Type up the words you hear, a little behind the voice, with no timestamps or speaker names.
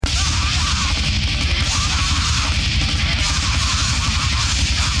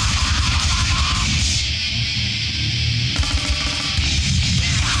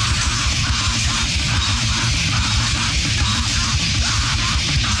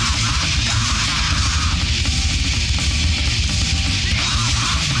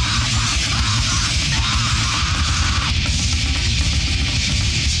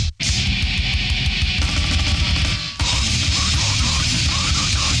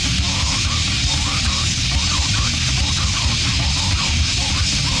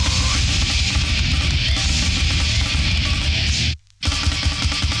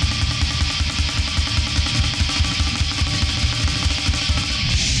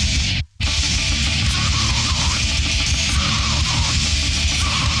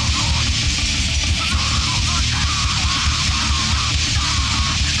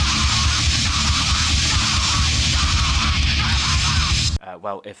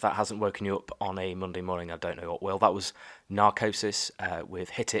Well, if that hasn't woken you up on a Monday morning, I don't know what will. That was Narcosis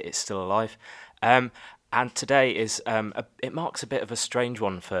with "Hit It, It's Still Alive," and today is it marks a bit of a strange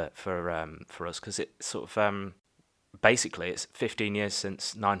one for us because it sort of basically it's 15 years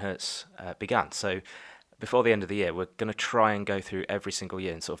since Ninehertz began. So before the end of the year, we're going to try and go through every single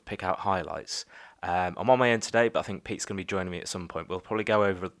year and sort of pick out highlights. I'm on my own today, but I think Pete's going to be joining me at some point. We'll probably go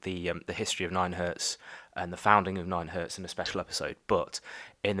over the history of Ninehertz and the founding of Ninehertz in a special episode. But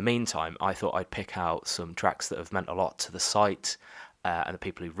in the meantime, I thought I'd pick out some tracks that have meant a lot to the site and the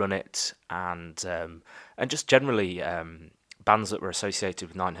people who run it, and just generally bands that were associated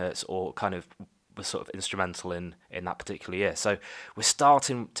with Ninehertz or kind of was sort of instrumental in that particular year. So we're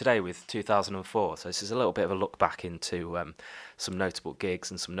starting today with 2004. So this is a little bit of a look back into some notable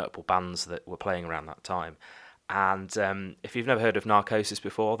gigs and some notable bands that were playing around that time. And if you've never heard of Narcosis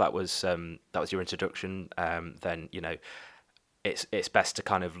before, that was your introduction. Then it's best to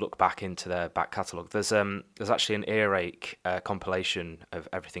kind of look back into their back catalogue. There's actually an earache compilation of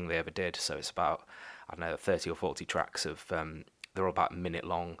everything they ever did. So it's about 30 or 40 tracks of they're all about a minute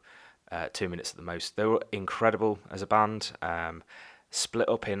long. 2 minutes at the most. They were incredible as a band. Split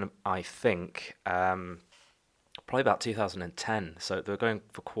up in, I think, probably about 2010. So they were going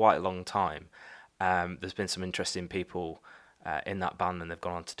for quite a long time. There's been some interesting people in that band, and they've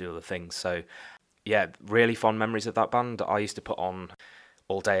gone on to do other things. So, yeah, really fond memories of that band. I used to put on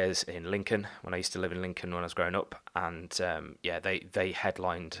all dayers in Lincoln when I used to live in Lincoln when I was growing up, and they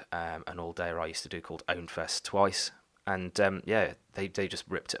headlined an all dayer I used to do called Ownfest twice. And they just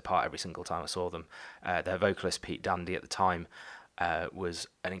ripped it apart every single time I saw them. Their vocalist Pete Dandy at the time was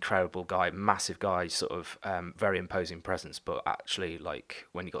an incredible guy, massive guy, sort of very imposing presence, but actually, like,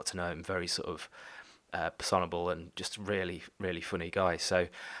 when you got to know him, very sort of personable and just really, really funny guy. So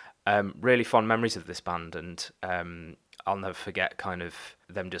really fond memories of this band, and I'll never forget kind of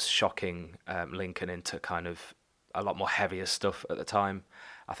them just shocking Lincoln into kind of a lot more heavier stuff at the time.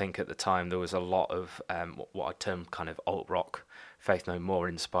 I think at the time there was a lot of what I'd term kind of alt rock, Faith No More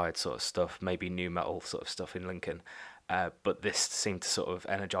inspired sort of stuff, maybe new metal sort of stuff in Lincoln. But this seemed to sort of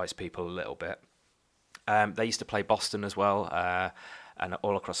energise people a little bit. They used to play Boston as well, and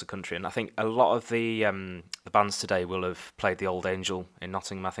all across the country. And I think a lot of the bands today will have played the Old Angel in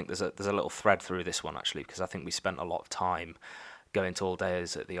Nottingham. I think there's a little thread through this one actually, because I think we spent a lot of time going to all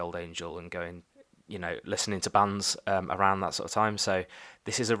days at the Old Angel and going, listening to bands around that sort of time. So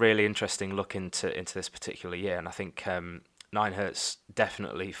this is a really interesting look into this particular year, and I think Ninehertz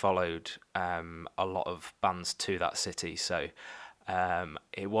definitely followed a lot of bands to that city. So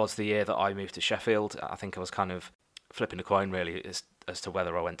it was the year that I moved to Sheffield. I think I was kind of flipping a coin really as to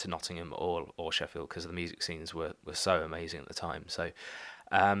whether I went to Nottingham or Sheffield, because the music scenes were so amazing at the time. So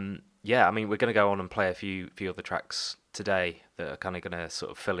we're going to go on and play a few other tracks today that are kind of going to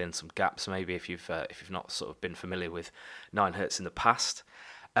sort of fill in some gaps, maybe if you've not sort of been familiar with Ninehertz in the past.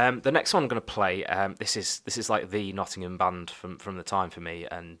 The next one I'm going to play, this is like the Nottingham band from the time for me,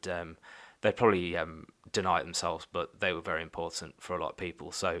 and they probably deny it themselves, but they were very important for a lot of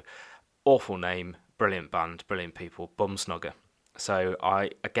people. So, awful name, brilliant band, brilliant people, Bumsnogger. So I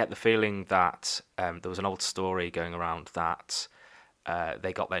get the feeling that there was an old story going around that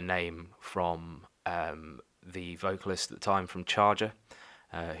they got their name from the vocalist at the time from Charger,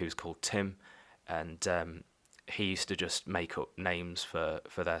 who was called Tim, and he used to just make up names for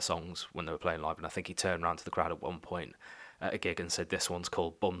their songs when they were playing live. And I think he turned around to the crowd at one point at a gig and said, "This one's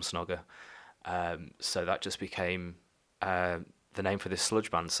called Bumsnogger." So that just became the name for this sludge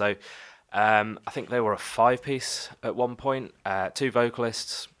band. So I think they were a 5-piece at one point, 2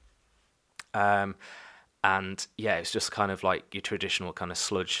 vocalists. And yeah, it's just kind of like your traditional kind of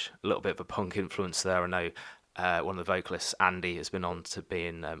sludge, a little bit of a punk influence there. I know one of the vocalists, Andy, has been on to be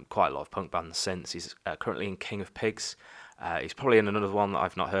in quite a lot of punk bands since. He's currently in King of Pigs. He's probably in another one that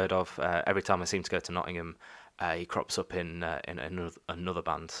I've not heard of. Every time I seem to go to Nottingham, he crops up in another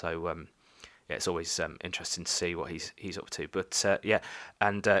band. So yeah, it's always interesting to see what he's up to. But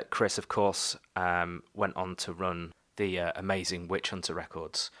and Chris, of course, went on to run the amazing Witch Hunter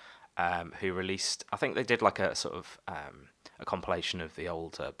Records. Who released, I think they did like a sort of a compilation of the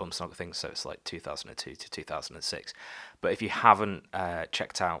old Bumsnogger things, so it's like 2002 to 2006. But if you haven't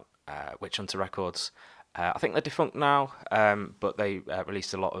checked out Witch Hunter Records, I think they're defunct now, but they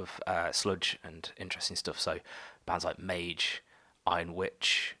released a lot of sludge and interesting stuff. So bands like Mage, Iron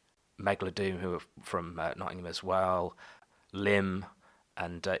Witch, Megalodoom, who are from Nottingham as well, Limb,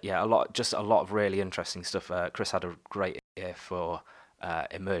 and a lot of really interesting stuff. Chris had a great ear for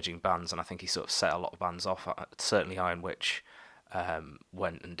emerging bands, and I think he sort of set a lot of bands off. Certainly Iron Witch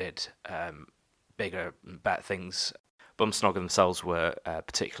went and did bigger and better things Bumsnogger themselves were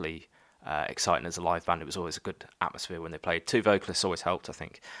particularly exciting as a live band. It was always a good atmosphere when they played. Two vocalists always helped, I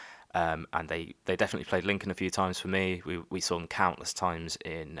think. And they definitely played Lincoln a few times for me. We saw them countless times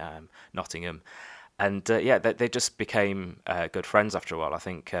in Nottingham. And they just became good friends after a while. I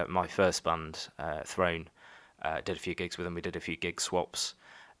think my first band, Throne, did a few gigs with them. We did a few gig swaps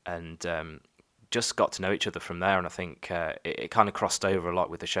and just got to know each other from there. And I think it kind of crossed over a lot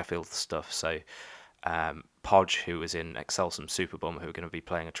with the Sheffield stuff. So Podge, who was in Excelsum Superbum, who we're going to be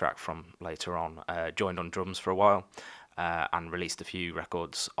playing a track from later on, joined on drums for a while. And released a few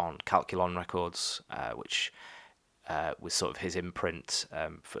records on Calculon Records, which was sort of his imprint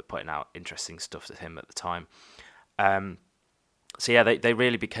for putting out interesting stuff to him at the time. They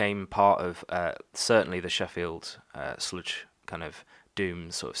really became part of certainly the Sheffield sludge kind of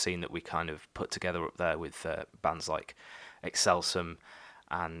doom sort of scene that we kind of put together up there with bands like Excelsum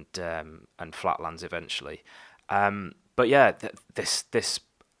and Flatlands eventually. This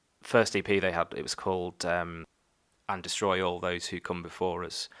first EP they had, it was called And Destroy All Those Who Come Before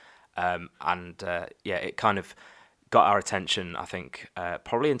Us. It kind of got our attention, I think,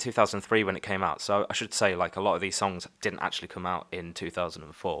 probably in 2003 when it came out. So I should say, like, a lot of these songs didn't actually come out in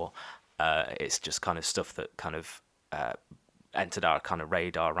 2004. It's just kind of stuff that kind of entered our kind of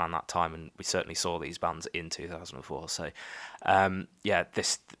radar around that time, and we certainly saw these bands in 2004. So,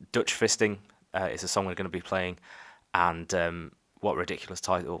 this Dutch Fisting is a song we're going to be playing, and what a ridiculous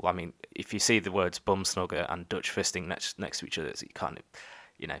title. I mean, if you see the words Bumsnogger and Dutch Fisting next to each other, it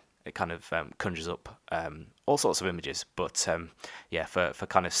kind of conjures up all sorts of images. But for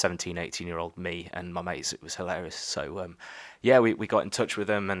kind of 17, 18-year-old me and my mates, it was hilarious. So we got in touch with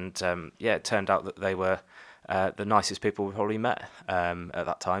them, and it turned out that they were the nicest people we've probably met at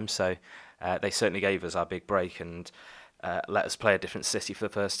that time. So they certainly gave us our big break and let us play a different city for the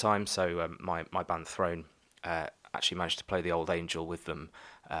first time. So my band Throne actually managed to play the Old Angel with them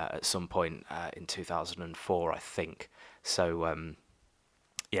at some point in 2004, I think. So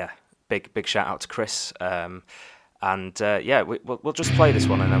big shout out to Chris. We'll just play this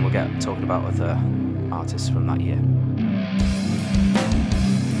one, and then we'll get talking about other artists from that year.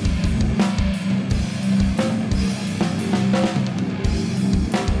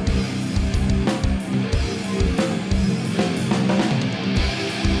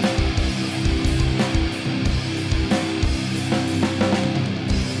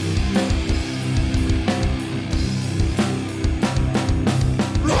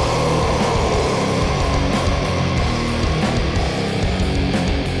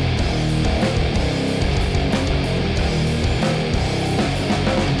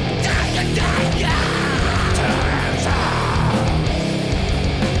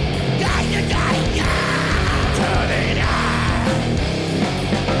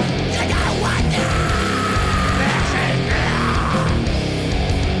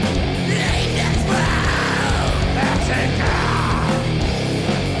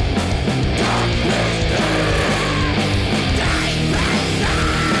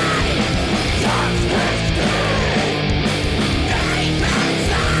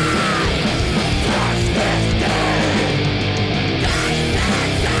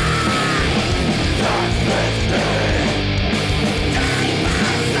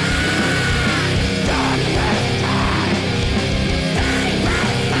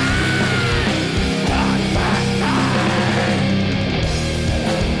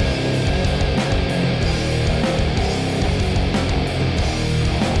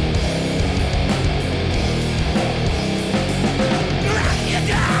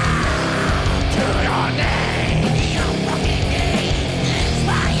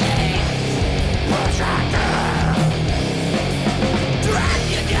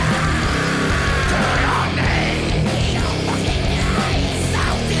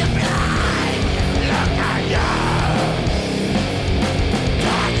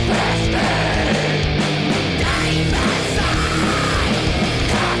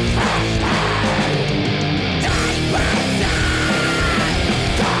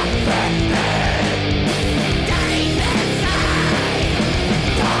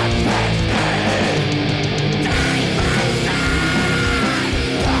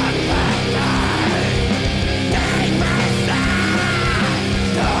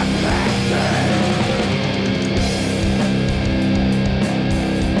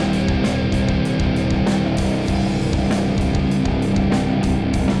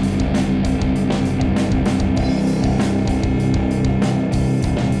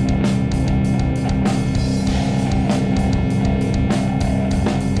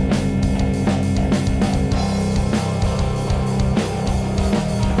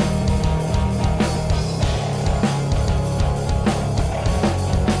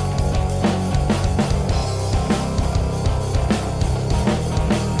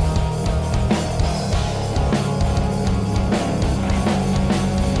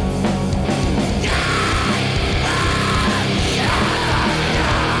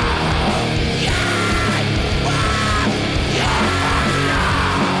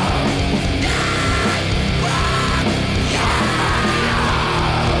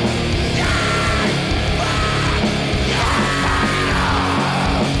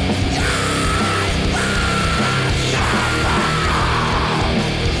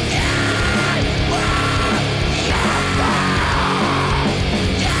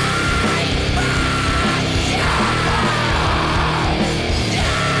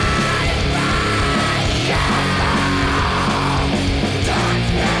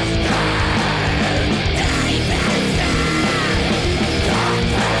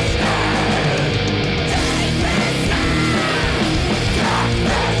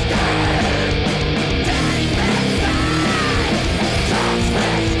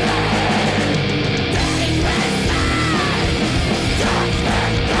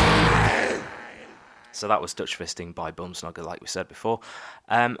 that was Dutch Fisting by Bumsnogger, like we said before.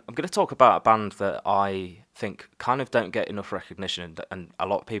 I'm going to talk about a band that I think kind of don't get enough recognition, and a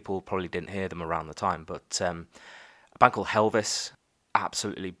lot of people probably didn't hear them around the time, but a band called Helvis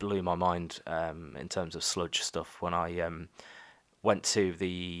absolutely blew my mind in terms of sludge stuff when I went to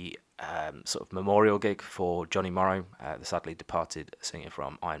the sort of memorial gig for Johnny Morrow, the sadly departed singer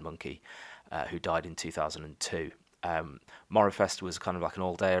from Iron Monkey, who died in 2002. Morrowfest was kind of like an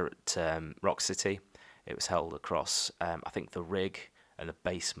all-dayer at Rock City. It was held across, I think, the Rig and the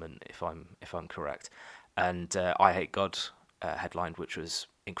Basement, if I'm correct. And I Hate God headlined, which was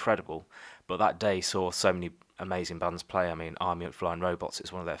incredible. But that day saw so many amazing bands play. I mean, Army of Flying Robots,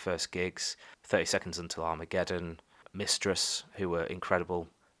 it's one of their first gigs. 30 Seconds Until Armageddon, Mistress, who were incredible.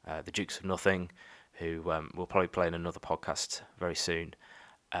 The Dukes of Nothing, who will probably play in another podcast very soon.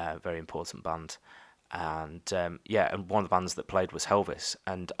 Very important band. And and one of the bands that played was Helvis.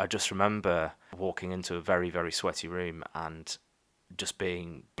 And I just remember walking into a very, very sweaty room and just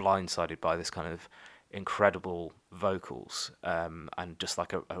being blindsided by this kind of incredible vocals and just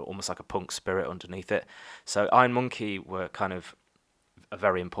like almost like a punk spirit underneath it. So Iron Monkey were kind of a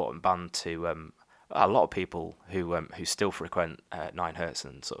very important band to a lot of people who still frequent Ninehertz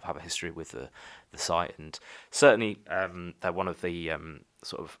and sort of have a history with the site. And certainly they're one of the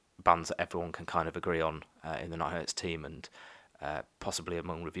sort of bands that everyone can kind of agree on in the Ninehertz team, and possibly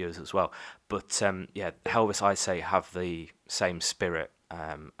among reviewers as well. But Helvis, I say, have the same spirit,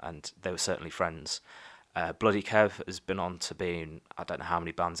 and they were certainly friends. Bloody Kev has been on to being, I don't know how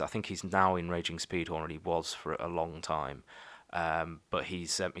many bands. I think he's now in Raging Speedhorn, and he was for a long time. But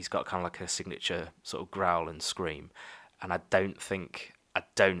he's got kind of like a signature sort of growl and scream, and I don't think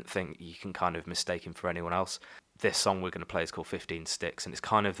you can kind of mistake him for anyone else. This song we're going to play is called 15 Sticks, and it's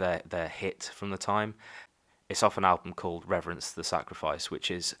kind of their hit from the time. It's off an album called Reverence the Sacrifice,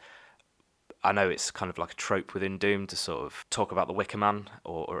 which is, I know it's kind of like a trope within Doom to sort of talk about the Wicker Man,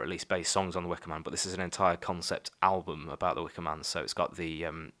 or at least base songs on the Wicker Man, but this is an entire concept album about the Wicker Man. So it's got the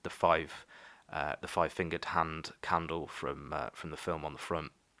five-fingered hand candle from the film on the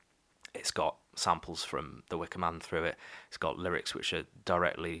front. It's got samples from the Wicker Man through it. It's got lyrics which are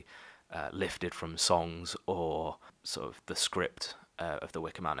directly lifted from songs or sort of the script of the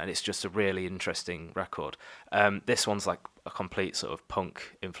Wicker Man, and it's just a really interesting record. This one's like a complete sort of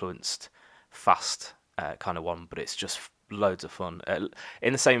punk influenced, fast kind of one, but it's just loads of fun.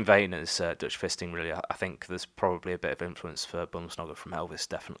 In the same vein as Dutch Fisting, really, I think there's probably a bit of influence for Bumsnogger from Helvis,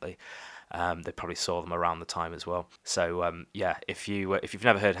 definitely. They probably saw them around the time as well. So if you've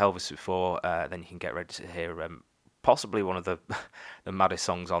never heard Helvis before, then you can get ready to hear possibly one of the maddest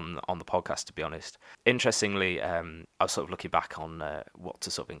songs on the podcast, to be honest. Interestingly, I was sort of looking back on what to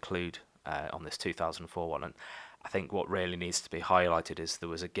sort of include on this 2004 one, and I think what really needs to be highlighted is there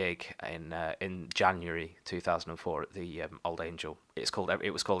was a gig in January 2004 at the Old Angel. It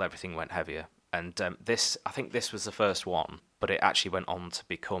was called Everything Went Heavier, and I think this was the first one, but it actually went on to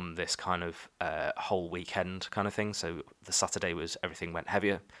become this kind of whole weekend kind of thing. So the Saturday was Everything Went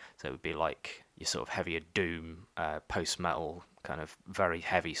Heavier, so it would be like your sort of heavier doom, post-metal, kind of very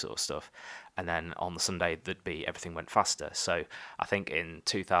heavy sort of stuff. And then on the Sunday, there'd be Everything Went Faster. So I think in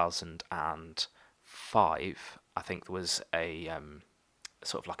 2005, I think there was a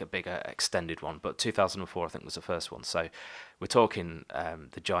sort of like a bigger extended one, but 2004 I think was the first one. So we're talking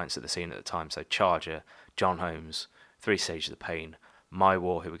the giants of the scene at the time. So Charger, John Holmes, Three Stages of Pain, My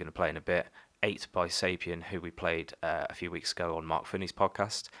War, who we're going to play in a bit, 8 by Sapien, who we played a few weeks ago on Mark Finney's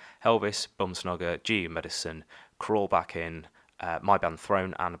podcast, Helvis, Bumsnogger, GU Medicine, Crawl Back In, my band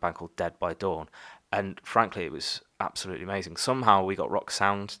Throne, and a band called Dead by Dawn. And frankly, it was absolutely amazing. Somehow we got Rock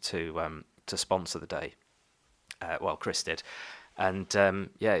Sound to sponsor the day. Well, Chris did. And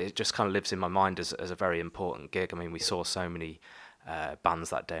it just kind of lives in my mind as a very important gig. I mean, we saw so many bands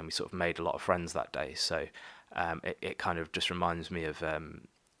that day, and we sort of made a lot of friends that day. So it kind of just reminds me of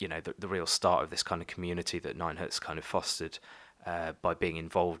the real start of this kind of community that Ninehertz kind of fostered by being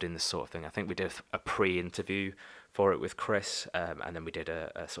involved in this sort of thing. I think we did a pre-interview for it with Chris, and then we did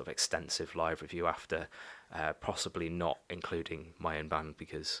a sort of extensive live review after, possibly not including my own band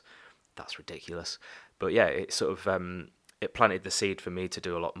because that's ridiculous. But yeah, it sort of it planted the seed for me to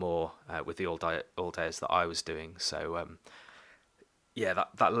do a lot more with the all-dayers that I was doing. So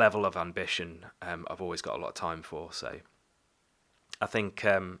that level of ambition, I've always got a lot of time for. So I think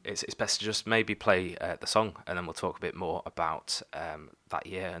it's best to just maybe play the song, and then we'll talk a bit more about that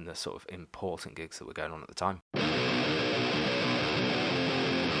year and the sort of important gigs that were going on at the time.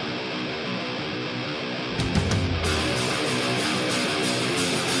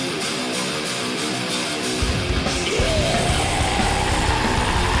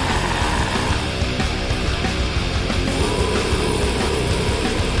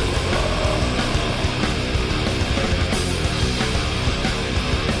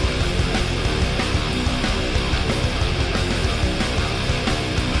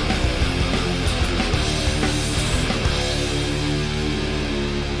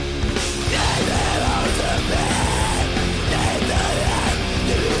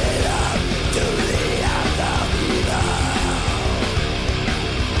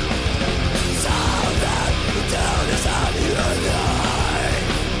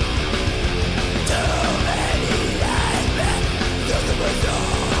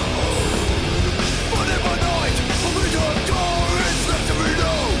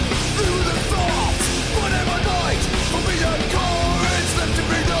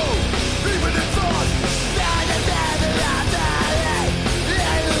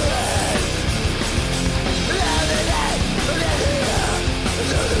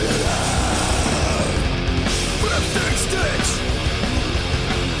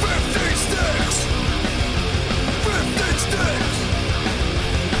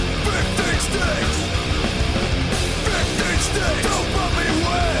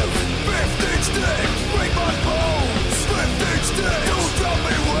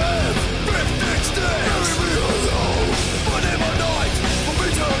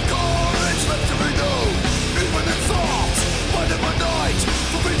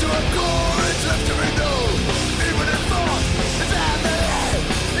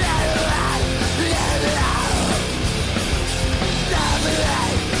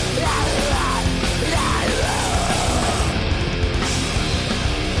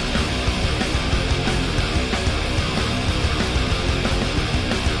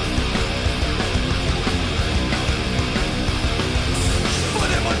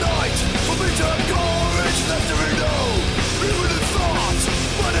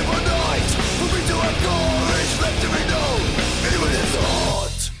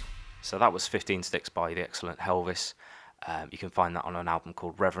 So that was 15 Sticks by the excellent Helvis. You can find that on an album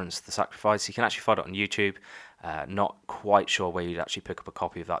called Reverence the Sacrifice. You can actually find it on YouTube. Not quite sure where you'd actually pick up a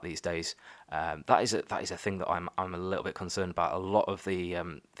copy of that these days. That is a thing that I'm a little bit concerned about. A lot of the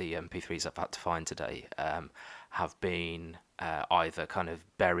MP3s I've had to find today have been either kind of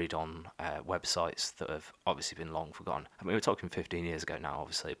buried on websites that have obviously been long forgotten. I mean, we're talking 15 years ago now,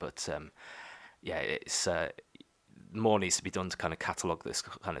 obviously, but it's more needs to be done to kind of catalogue this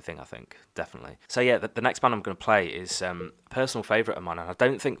kind of thing, I think, definitely. So yeah, the next band I'm going to play is a personal favourite of mine, and I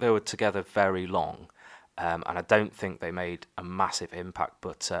don't think they were together very long, and I don't think they made a massive impact,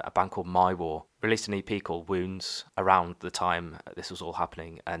 but a band called My War released an EP called Wounds around the time this was all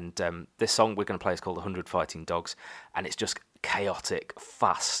happening, and this song we're going to play is called 100 Fighting Dogs, and it's just chaotic,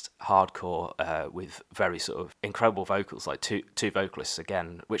 fast, hardcore, with very sort of incredible vocals, like two vocalists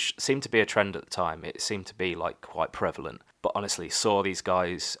again, which seemed to be a trend at the time. It seemed to be like quite prevalent. But honestly, saw these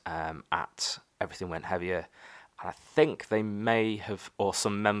guys at Everything Went Heavier, and I think they may have, or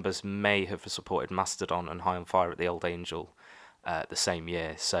some members may have supported Mastodon and High on Fire at the Old Angel the same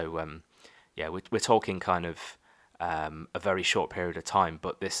year. So yeah, we're talking kind of a very short period of time,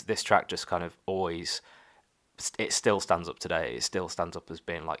 but this track just kind of always, it still stands up today. It still stands up as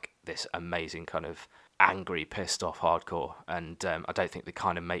being like this amazing kind of angry, pissed off hardcore. And I don't think they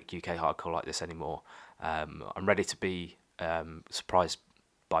kind of make UK hardcore like this anymore. I'm ready to be surprised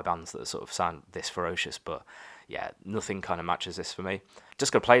by bands that sort of sound this ferocious, but yeah, nothing kind of matches this for me.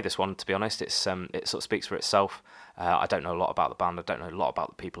 Just gonna play this one, to be honest. It sort of speaks for itself. I don't know a lot about the band. I don't know a lot about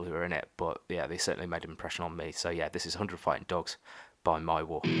the people who are in it, but yeah, they certainly made an impression on me. So yeah, this is 100 Fighting Dogs by My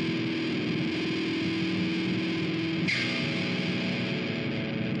War.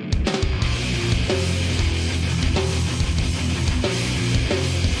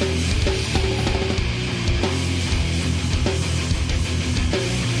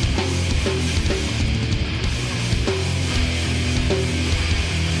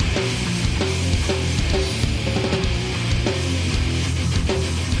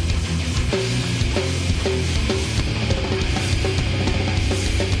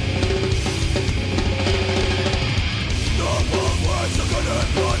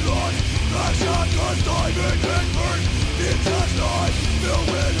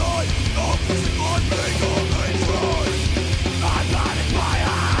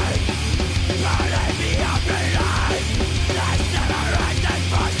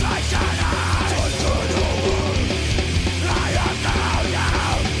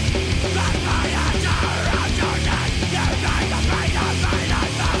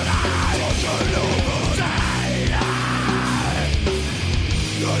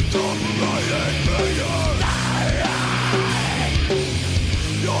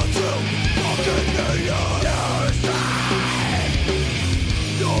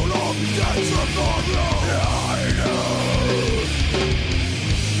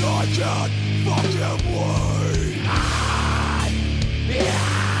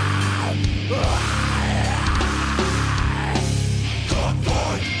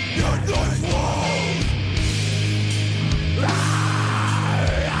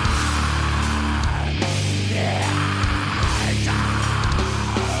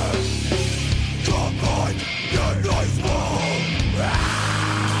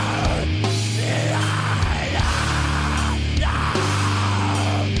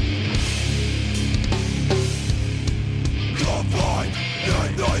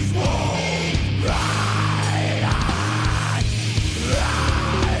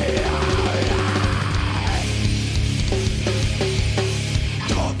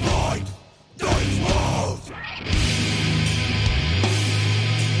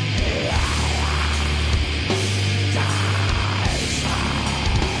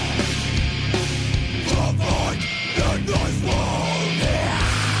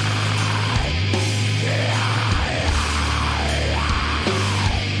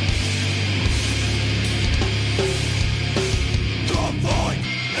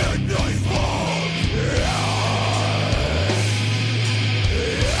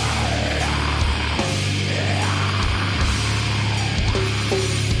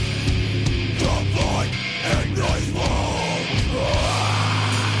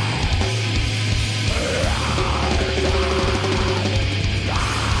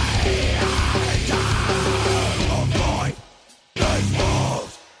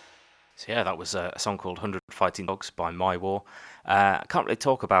 Yeah, that was a song called 100 Fighting Dogs by My War. I can't really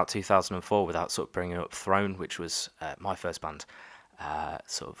talk about 2004 without sort of bringing up Throne, which was my first band.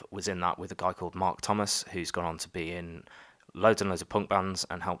 Sort of was in that with a guy called Mark Thomas, who's gone on to be in loads and loads of punk bands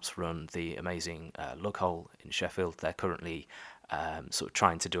and helps run the amazing Lughole in Sheffield. They're currently sort of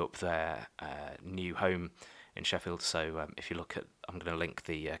trying to do up their new home in Sheffield. So if you look at, I'm going to link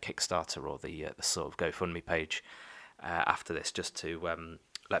the Kickstarter or the sort of GoFundMe page after this, just to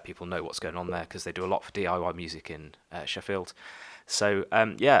let people know what's going on there, because they do a lot for DIY music in Sheffield. So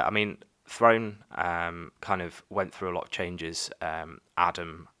yeah, I mean, Throne kind of went through a lot of changes.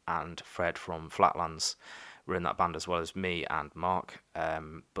 Adam and Fred from Flatlands were in that band, as well as me and Mark.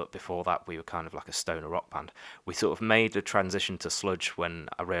 But before that, we were kind of like a stoner rock band. We sort of made the transition to sludge when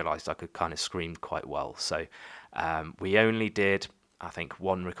I realised I could kind of scream quite well. So we only did, I think,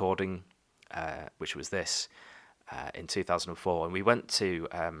 one recording, which was this, in 2004. And we went to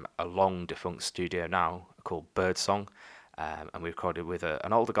a long defunct studio now called Birdsong, and we recorded with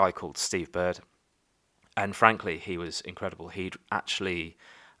an older guy called Steve Bird. And frankly, he was incredible. He'd actually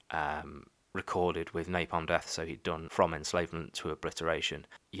recorded with Napalm Death, so he'd done From Enslavement to Obliteration.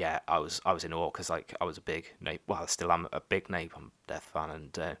 Yeah, I was in awe, because like I was a big I still am a big Napalm Death fan,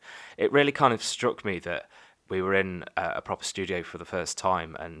 and it really kind of struck me that we were in a proper studio for the first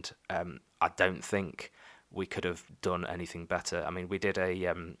time, and I don't think we could have done anything better. I mean, we did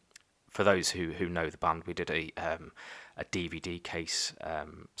for those who know the band, we did a DVD case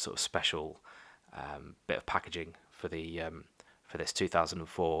sort of special bit of packaging for this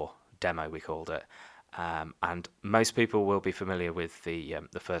 2004 demo, we called it, and most people will be familiar with the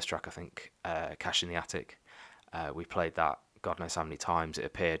first track, I think, Cash in the Attic. We played that God knows how many times. It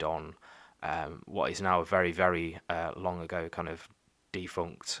appeared on what is now a very, very long ago kind of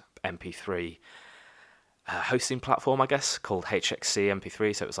defunct MP3 hosting platform, I guess, called HXC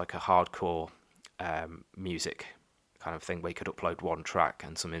MP3. So it was like a hardcore music kind of thing where you could upload one track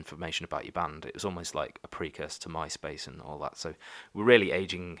and some information about your band. It was almost like a precursor to MySpace and all that. So we're really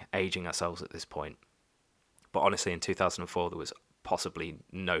aging ourselves at this point. But honestly, in 2004, there was possibly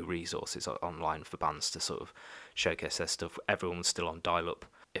no resources online for bands to sort of showcase their stuff. Everyone was still on dial-up.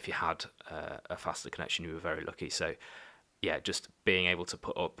 If you had a faster connection, you were very lucky. So yeah, just being able to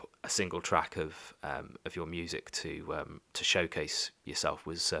put up a single track of your music to showcase yourself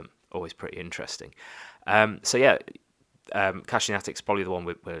was always pretty interesting. So yeah, Cash in the Attic is probably the one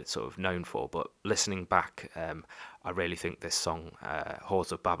we're sort of known for, but listening back, I really think this song,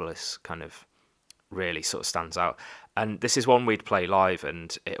 Hordes of Babyliss, kind of really sort of stands out. And this is one we'd play live,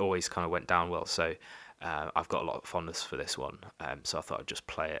 and it always kind of went down well, so I've got a lot of fondness for this one, so I thought I'd just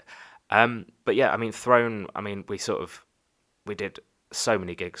play it. But yeah, I mean, Throne, I mean, we did so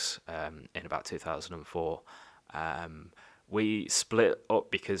many gigs in about 2004. We split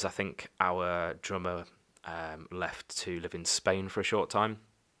up because I think our drummer left to live in Spain for a short time.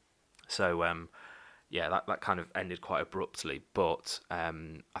 So yeah, that kind of ended quite abruptly. But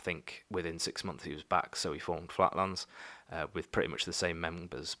I think within 6 months he was back, so we formed Flatlands with pretty much the same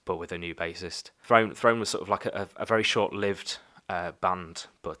members, but with a new bassist. Throne was sort of like a very short-lived band,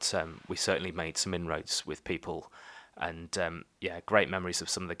 but we certainly made some inroads with people. And yeah, great memories of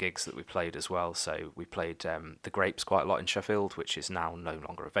some of the gigs that we played as well. So we played the Grapes quite a lot in Sheffield, which is now no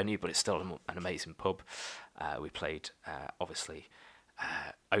longer a venue, but it's still an amazing pub. We played obviously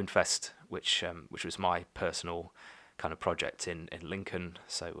Ownfest, which was my personal kind of project in Lincoln.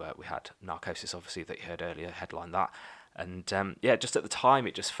 So we had Narcosis, obviously, that you heard earlier, headline that. And yeah, just at the time,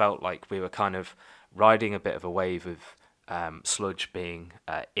 it just felt like we were kind of riding a bit of a wave of sludge being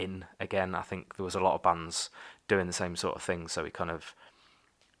in again. I think there was a lot of bands doing the same sort of thing, so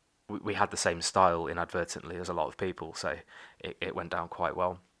we had the same style inadvertently as a lot of people, so it went down quite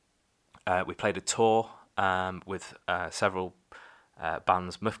well. We played a tour with several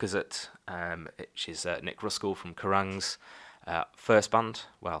bands. Mufkazat, which is Nick Ruskell from Kerrang's first band,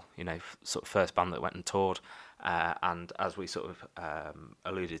 sort of first band that went and toured, and as we sort of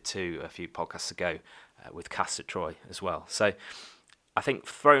alluded to a few podcasts ago, with Castor Troy as well. So I think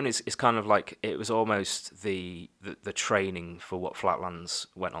Throne is kind of like, it was almost the training for what Flatlands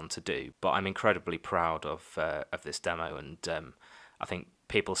went on to do. But I'm incredibly proud of this demo, and I think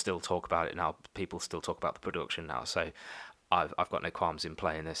people still talk about it now. People still talk about the production now. So I've got no qualms in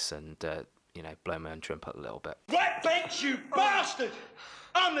playing this and blow my own trumpet a little bit. Right bench, you bastard!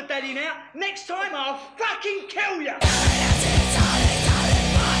 I'm the daddy now. Next time I'll fucking kill you.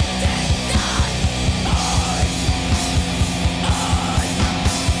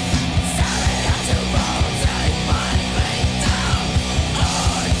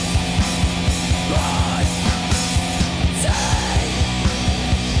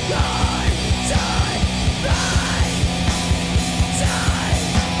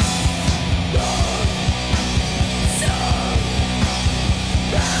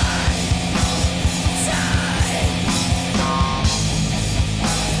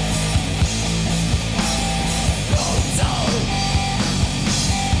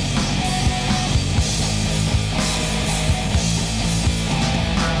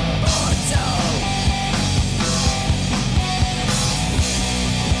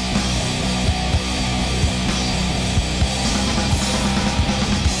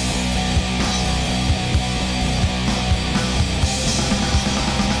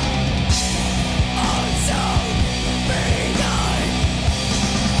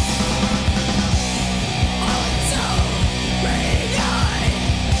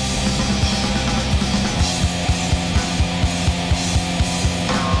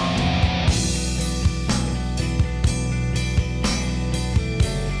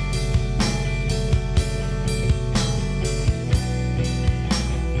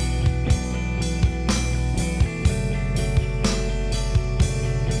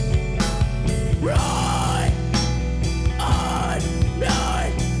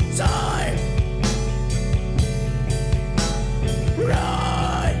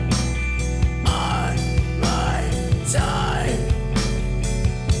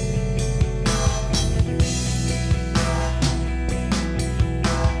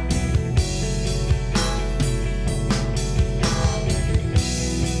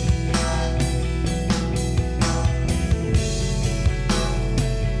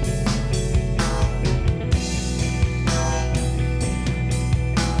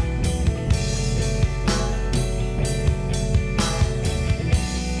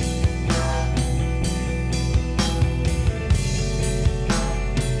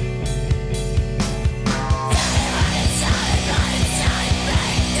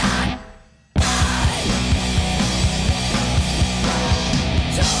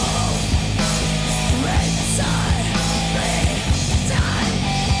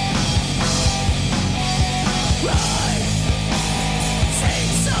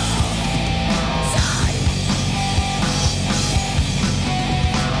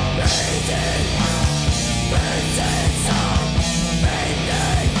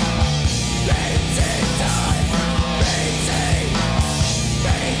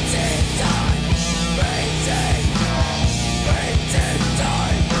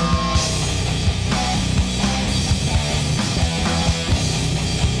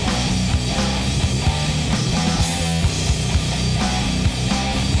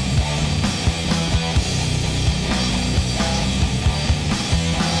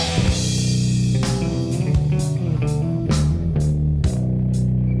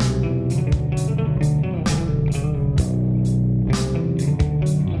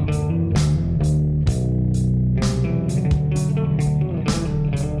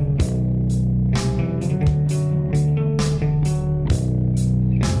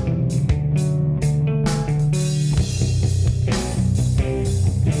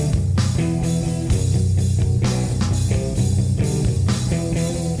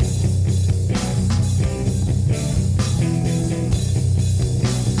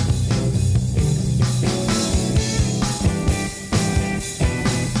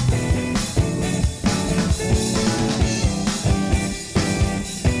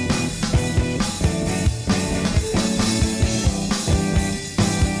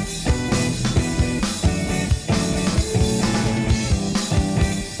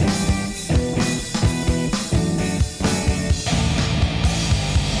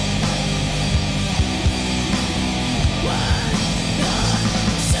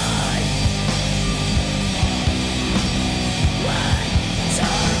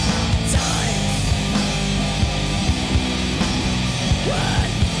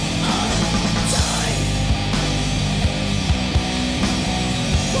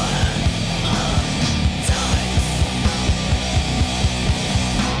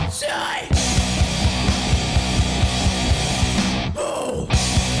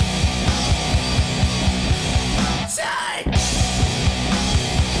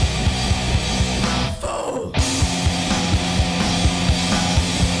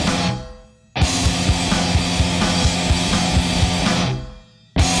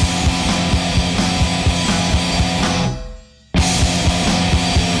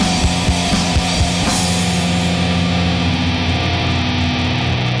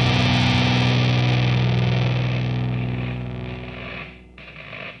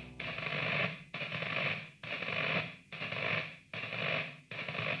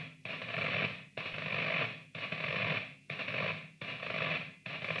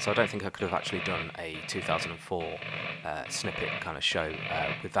 So I don't think I could have actually done a 2004 snippet kind of show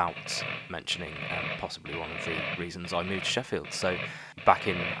without mentioning possibly one of the reasons I moved to Sheffield. So back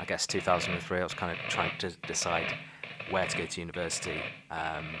in, I guess, 2003, I was kind of trying to decide where to go to university.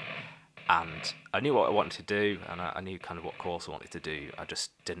 And I knew what I wanted to do, and I knew kind of what course I wanted to do. I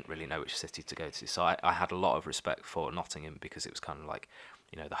just didn't really know which city to go to. So I had a lot of respect for Nottingham, because it was kind of like,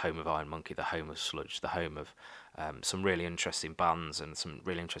 the home of Iron Monkey, the home of Sludge, the home of some really interesting bands and some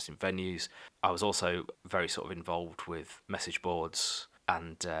really interesting venues. I was also very sort of involved with message boards,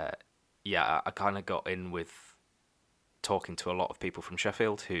 and I kind of got in with talking to a lot of people from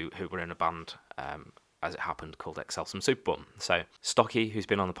Sheffield who were in a band, as it happened, called Excelsum Superbum. So Stocky, who's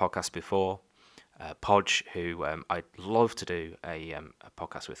been on the podcast before, Podge, who I'd love to do a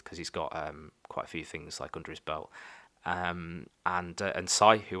podcast with, because he's got quite a few things like under his belt, and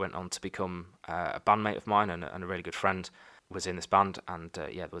Sai, who went on to become a bandmate of mine and a really good friend, was in this band, and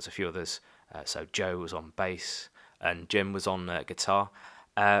there was a few others. So Joe was on bass, and Jim was on guitar.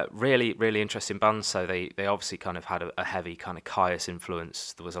 Really, really interesting bands. So they obviously kind of had a heavy kind of Caius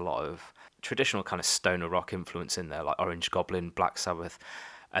influence. There was a lot of traditional kind of stoner rock influence in there, like Orange Goblin, Black Sabbath,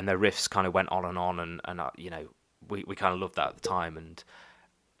 and their riffs kind of went on, and we kind of loved that at the time. And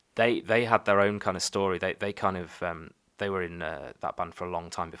they had their own kind of story. They kind of they were in that band for a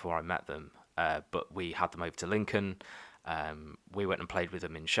long time before I met them, but we had them over to Lincoln. We went and played with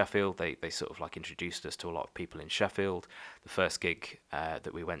them in Sheffield. They sort of like introduced us to a lot of people in Sheffield. The first gig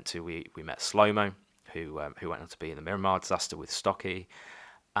that we went to, we met Slow-Mo, who went on to be in the Miramar Disaster with Stocky,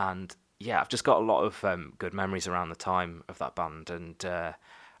 and I've just got a lot of good memories around the time of that band. And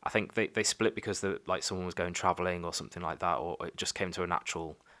I think they split because like someone was going travelling or something like that, or it just came to a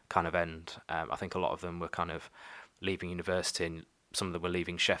natural kind of end. I think a lot of them were kind of leaving university, and some of them were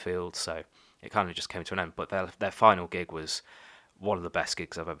leaving Sheffield, so it kind of just came to an end. But their final gig was one of the best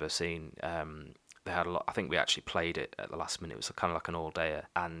gigs I've ever seen. They had a lot. I think we actually played it at the last minute. It was kind of like an all-dayer,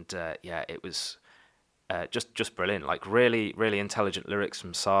 and it was just brilliant. Like really, really intelligent lyrics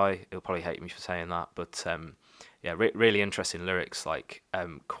from Sai. He'll probably hate me for saying that, but really interesting lyrics. Like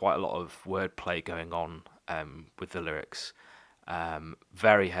quite a lot of wordplay going on with the lyrics.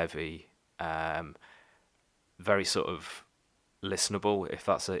 Very heavy. Very sort of listenable, if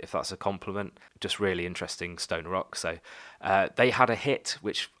that's a compliment. Just really interesting stoner rock. So they had a hit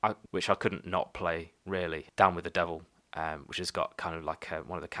which I couldn't not play, really, Down with the Devil, which has got kind of like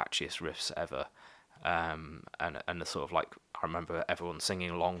one of the catchiest riffs ever, and the sort of like, I remember everyone singing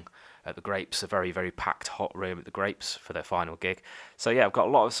along at the Grapes, a very, very packed hot room at the Grapes for their final gig. So I've got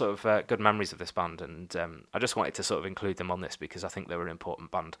a lot of sort of good memories of this band, and I just wanted to sort of include them on this because I think they were an important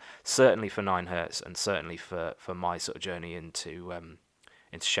band, certainly for Ninehertz, and certainly for my sort of journey into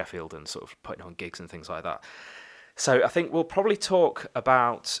Sheffield and sort of putting on gigs and things like that. So I think we'll probably talk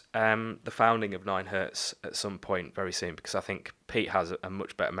about the founding of Ninehertz at some point very soon, because I think Pete has a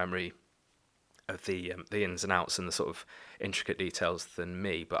much better memory of the ins and outs and the sort of intricate details than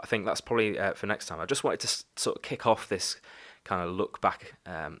me, but I think that's probably for next time. I just wanted to sort of kick off this kind of look back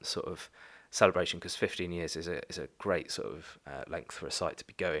sort of celebration, because 15 years is a great sort of length for a site to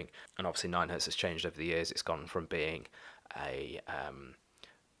be going, and obviously Ninehertz has changed over the years. It's gone from being a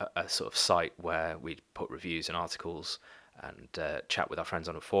sort of site where we'd put reviews and articles and chat with our friends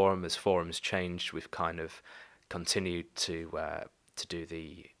on a forum. As forums changed, we've kind of continued to do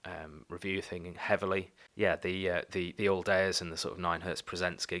the review thing heavily. The all dayers and the sort of Ninehertz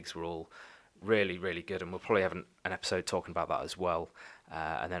Presents gigs were all really, really good, and we'll probably have an episode talking about that as well.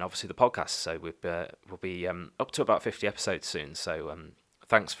 And then obviously the podcast. So we'll be up to about 50 episodes soon. So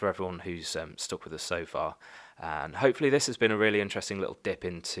thanks for everyone who's stuck with us so far. And hopefully this has been a really interesting little dip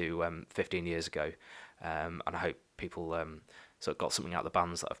into 15 years ago. And I hope people sort of got something out of the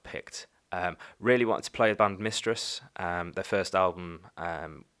bands that I've picked. Really wanted to play the band Mistress. Their first album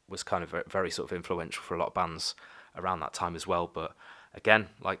was kind of very sort of influential for a lot of bands around that time as well. But again,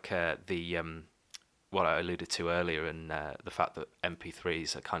 like what I alluded to earlier, and the fact that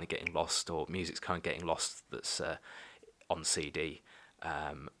MP3s are kind of getting lost, or music's kind of getting lost that's on CD,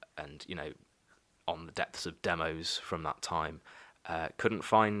 and on the depths of demos from that time, couldn't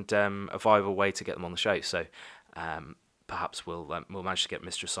find a viable way to get them on the show. So perhaps we'll manage to get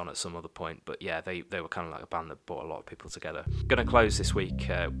Mistress on at some other point. But they were kind of like a band that brought a lot of people together. Going to close this week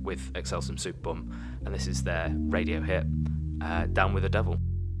with Excelsum Superbum, and this is their radio hit, Down with the Devil.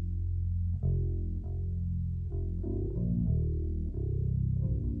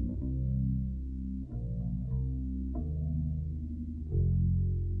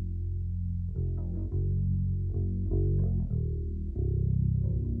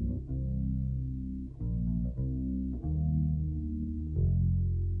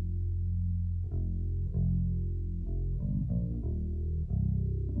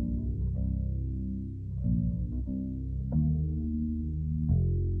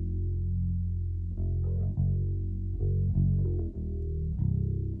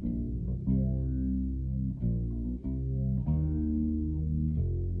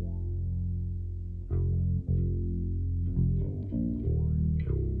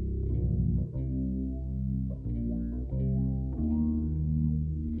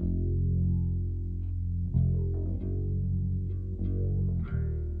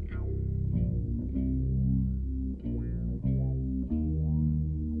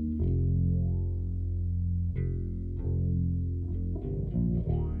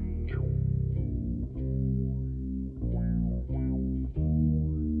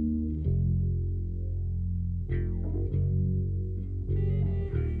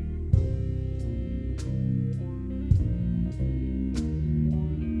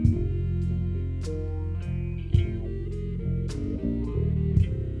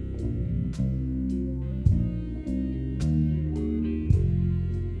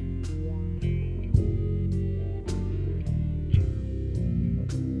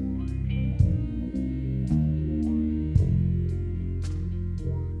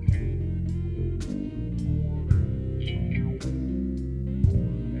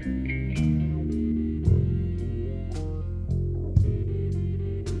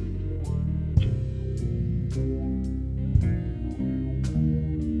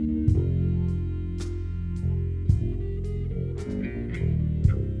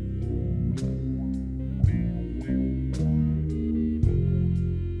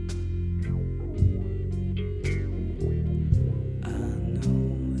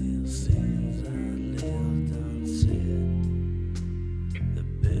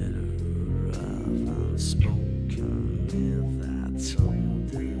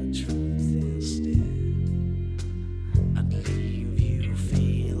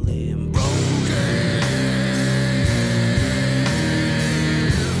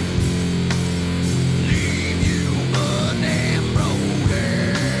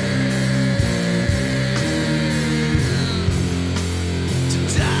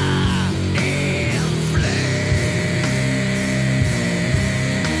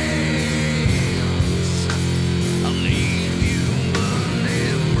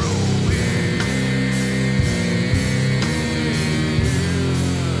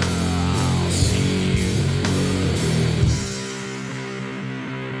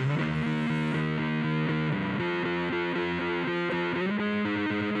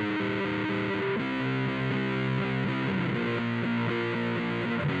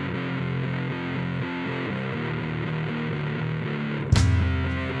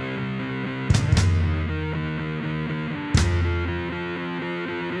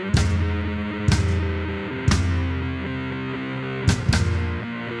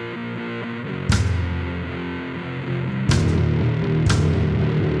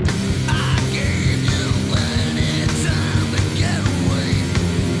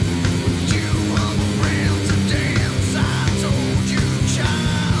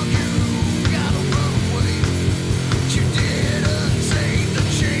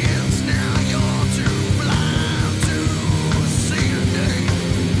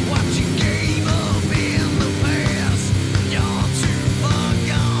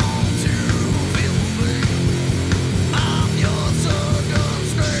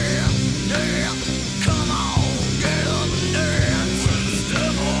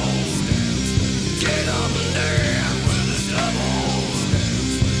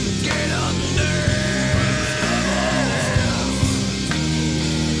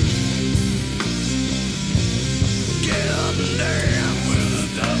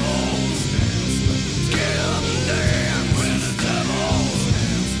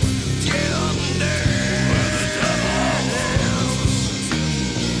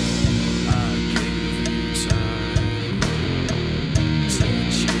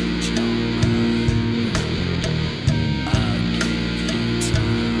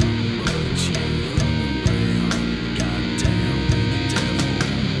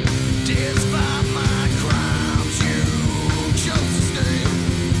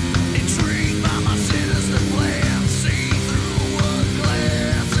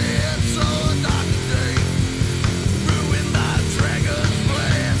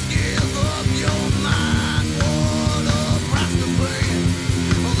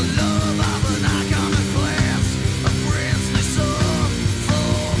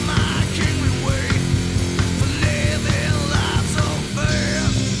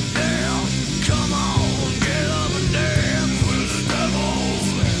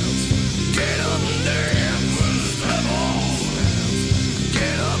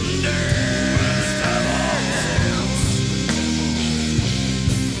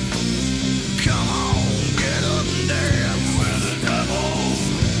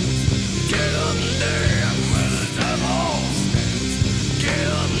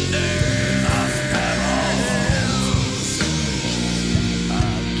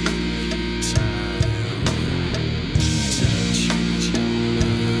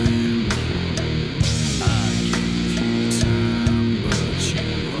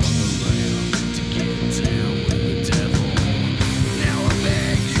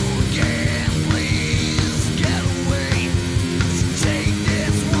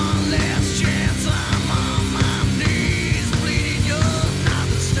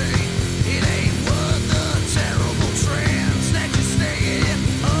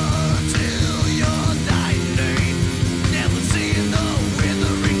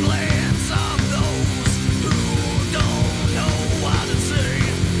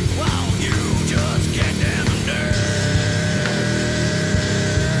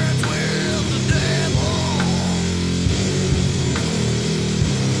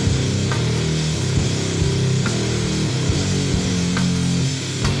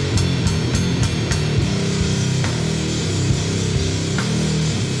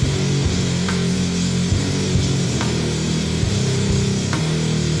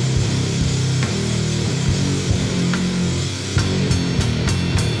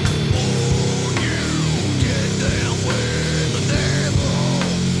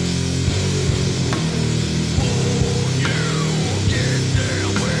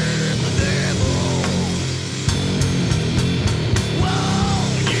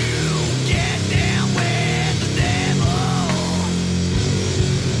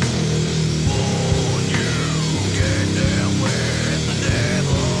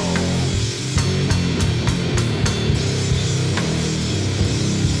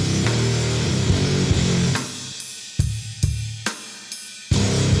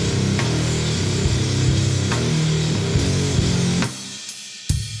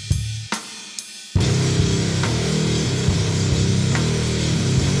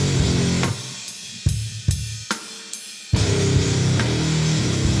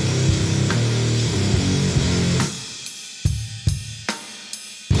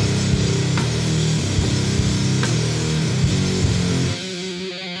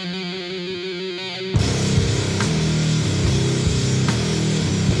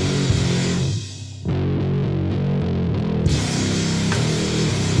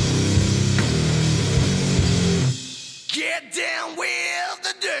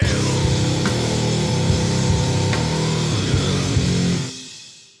 Damn.